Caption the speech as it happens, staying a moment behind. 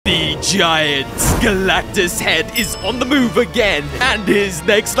giant Galactus head is on the move again. And his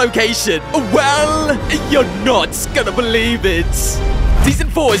next location, well, you're not gonna believe it. Season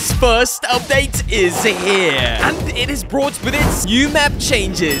 4's first update is here, and it has brought with it new map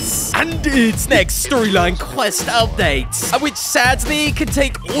changes and its next storyline quest update, which sadly can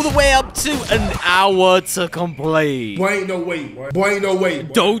take all the way up to an hour to complete. Boy, ain't no way, boy. Boy, ain't no way.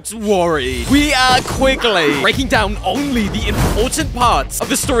 Boy. Don't worry, we are quickly breaking down only the important parts of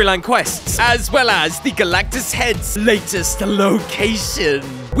the storyline quests, as well as the Galactus head's latest location.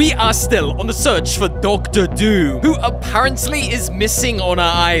 We are still on the search for Dr. Doom, who apparently is missing on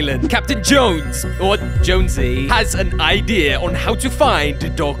our island. Captain Jones, or Jonesy, has an idea on how to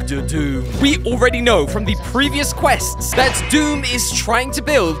find Dr. Doom. We already know from the previous quests that Doom is trying to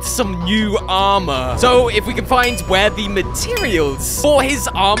build some new armor. So if we can find where the materials for his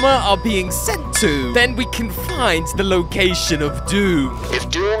armor are being sent to, then we can find the location of Doom. If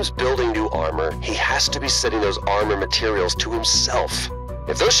Doom's building new armor, he has to be sending those armor materials to himself.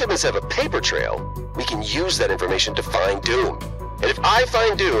 If those shipments have a paper trail, we can use that information to find Doom. And if I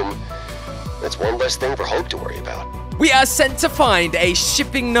find Doom, that's one less thing for Hope to worry about. We are sent to find a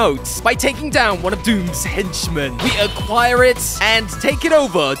shipping note by taking down one of Doom's henchmen. We acquire it and take it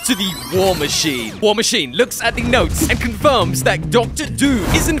over to the War Machine. War Machine looks at the notes and confirms that Dr. Doom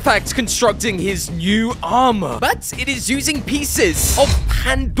is in fact constructing his new armor, but it is using pieces of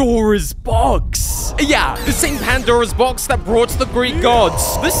Pandora's box. Yeah, the same Pandora's box that brought the Greek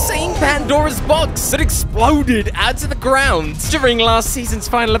gods. The same Pandora's box that exploded out of the ground during last season's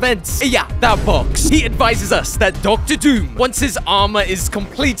final event. Yeah, that box. He advises us that Dr. Doom, once his armor is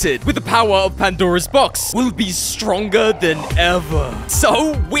completed with the power of Pandora's box, will be stronger than ever.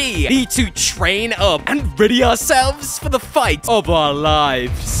 So we need to train up and ready ourselves for the fight of our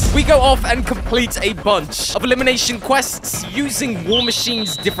lives. We go off and complete a bunch of elimination quests using War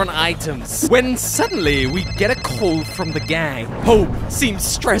Machine's different items, when suddenly we get a call from the gang. Hope seems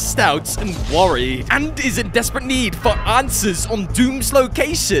stressed out and worried, and is in desperate need for answers on Doom's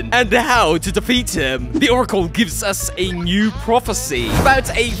location and how to defeat him. The Oracle gives us a new prophecy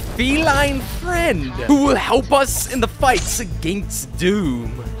about a feline friend who will help us in the fights against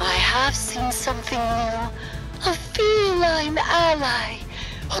Doom. I have seen something new. A feline ally.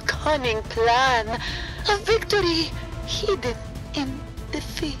 A cunning plan. A victory hidden in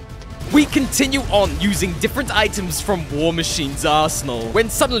defeat. We continue on using different items from War Machine's arsenal, when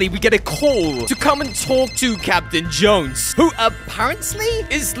suddenly we get a call to come and talk to Captain Jones, who apparently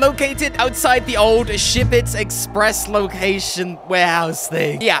is located outside the old Ship It Express location warehouse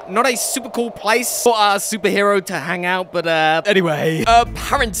thing. Yeah, not a super cool place for our superhero to hang out, but anyway.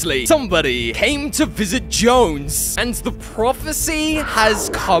 Apparently, somebody came to visit Jones, and the prophecy has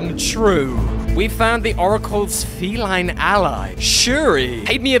come true. We found the Oracle's feline ally. Shuri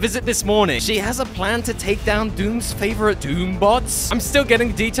paid me a visit this morning. She has a plan to take down Doom's favorite Doom bots. I'm still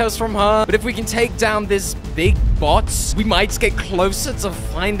getting details from her, but if we can take down this big bot, we might get closer to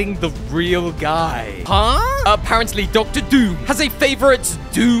finding the real guy. Huh? Apparently, Dr. Doom has a favorite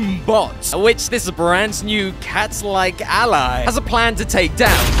Doom bot, which this brand new cat-like ally has a plan to take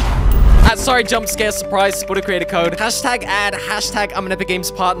down. Sorry, jump scare, surprise, supporter creator code, hashtag ad, hashtag I'm an Epic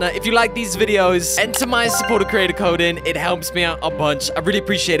Games partner. If you like these videos, enter my supporter creator code in. It helps me out a bunch. I really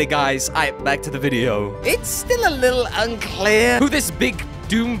appreciate it, guys. All right, back to the video. It's still a little unclear who this big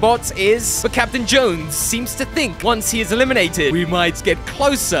Doombot is, but Captain Jones seems to think once he is eliminated, we might get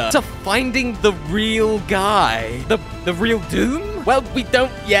closer to finding the real guy. The real Doom? Well, we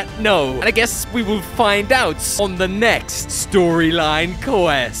don't yet know, and I guess we will find out on the next storyline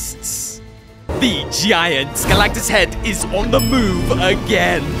quests. The giant Galactus head is on the move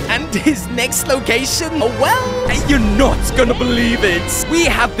again. And his next location? Well, you're not gonna believe it. We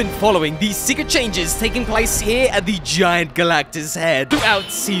have been following these secret changes taking place here at the giant Galactus head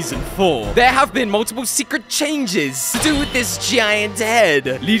throughout Season 4. There have been multiple secret changes to do with this giant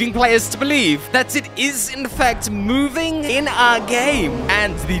head, leading players to believe that it is in fact moving in our game.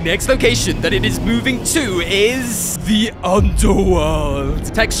 And the next location that it is moving to is the underworld.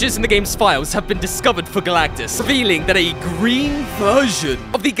 Textures in the game's files have been discovered for Galactus, revealing that a green version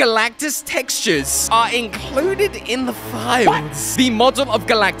of the Galactus textures are included in the files. What? The model of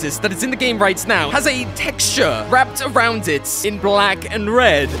Galactus that is in the game right now has a texture wrapped around it in black and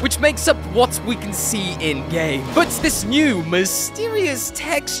red, which makes up what we can see in-game. But this new mysterious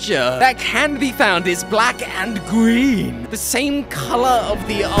texture that can be found is black and green, the same color of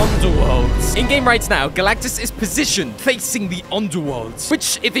the underworld. In-game right now, Galactus is positioned facing the underworld,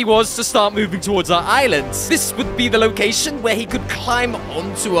 which if he was to start moving towards our island, this would be the location where he could climb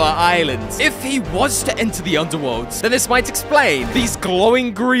onto our island. If he was to enter the underworld, then this might explain these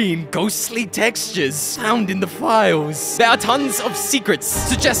glowing green, ghostly textures found in the files. There are tons of secrets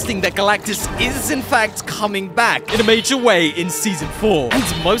suggesting that Galactus is in fact coming back in a major way in Season 4,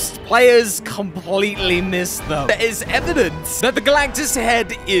 and most players completely miss them. There is evidence that the Galactus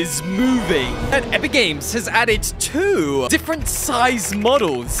head is moving, and Epic Games has added 2 different size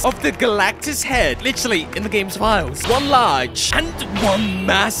models of the Galactus head, literally in the game's files. One large and one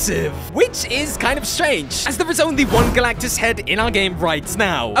massive, which is kind of strange, as there is only one Galactus head in our game right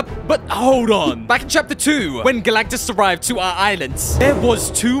now. But hold on. Back in Chapter 2, when Galactus arrived to our islands, there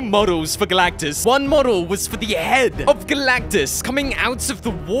was 2 models for Galactus. One model was for the head of Galactus coming out of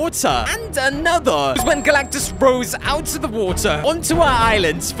the water, and another was when Galactus rose out of the water onto our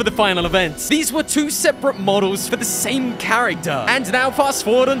islands for the final event. These were 2 separate models for the same character. And now fast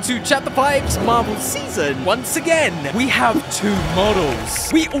forward onto Chapter 5's Marvel season. Once again, we have 2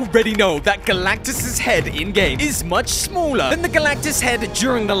 models. We already know that Galactus's head in-game is much smaller than the Galactus head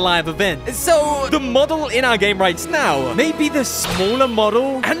during the live event. So the model in our game right now may be the smaller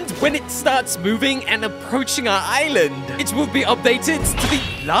model, and when it starts moving and approaching our island, it will be updated to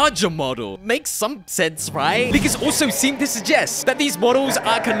the larger model. Makes some sense, right? Because also seem to suggest that these models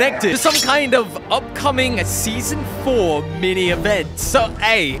are connected to some kind of upcoming Season 4 mini event. So,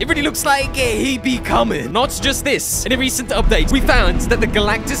 hey, it really looks like he be coming. Not just this. In a recent update, we found that the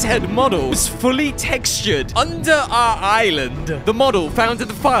Galactus head model was fully textured under our island. The model found in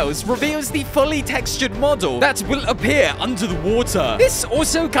the files reveals the fully textured model that will appear under the water. This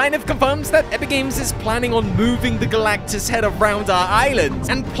also kind of confirms that Epic Games is planning on moving the Galactus head around our island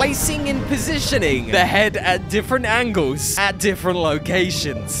and placing and positioning the head at different angles at different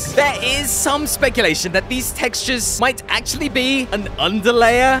locations. There is some speculation that these textures might actually be an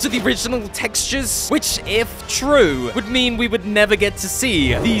underlayer to the original textures, which, if true, would mean we would never get to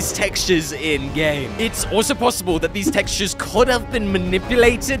see these textures in-game. It's also possible that these textures could have been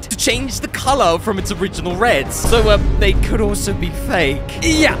manipulated to change the color from its original reds, so they could also be fake.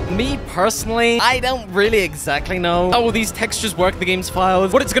 Yeah, me personally, I don't really exactly know how all these textures work in the game's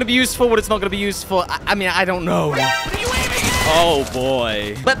files, what it's going to be used for, what it's not going to be used for. I mean, I don't know. Oh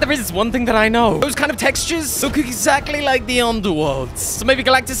boy. But there is one thing that I know. Those kind of textures look exactly like the underworld. So maybe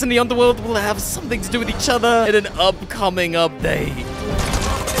Galactus and the underworld will have something to do with each other in an upcoming update.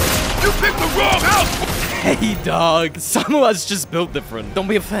 You picked the wrong house! Hey, dog. Some of us just built different. Don't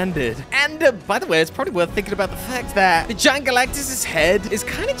be offended. And by the way, it's probably worth thinking about the fact that the giant Galactus's head is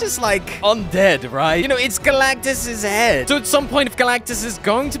kind of just like undead, right? You know, it's Galactus's head. So at some point, if Galactus is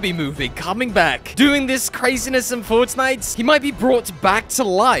going to be moving, coming back, doing this craziness in Fortnite, he might be brought back to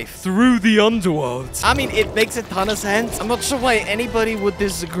life through the underworld. I mean, it makes a ton of sense. I'm not sure why anybody would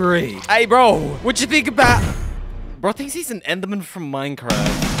disagree. Hey, bro, what you think about... Bro thinks he's an Enderman from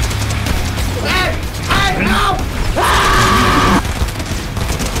Minecraft.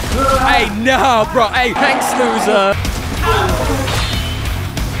 Hey, no, bro. Hey, thanks, loser.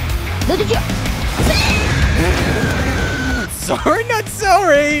 Sorry, not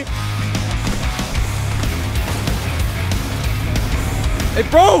sorry. Hey,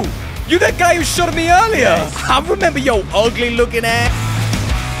 bro. You that guy who shot at me earlier. Yes. I remember your ugly looking ass.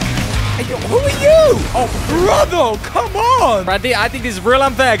 Hey, yo, who are you? Oh, brother, come on. I think this is real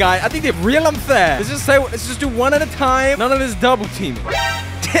unfair, guy. I think they're real unfair. Let's just do one at a time. None of this double teaming.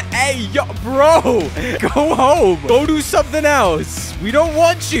 Hey, yo, bro. Go home. Go do something else. We don't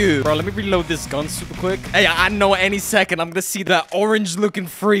want you. Bro, let me reload this gun super quick. Hey, I know any second I'm gonna see that orange-looking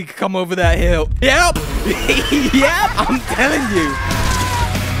freak come over that hill. Yep. Yep, I'm telling you.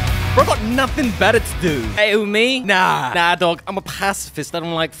 Bro, got nothing better to do. Hey, who, me? Nah, dog. I'm a pacifist. I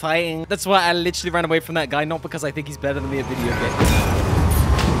don't like fighting. That's why I literally ran away from that guy, not because I think he's better than me at video games.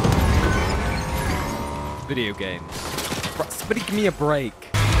 Video games. Bro, somebody give me a break.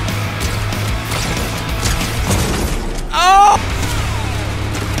 Oh!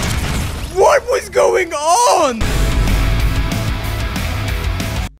 What was going on?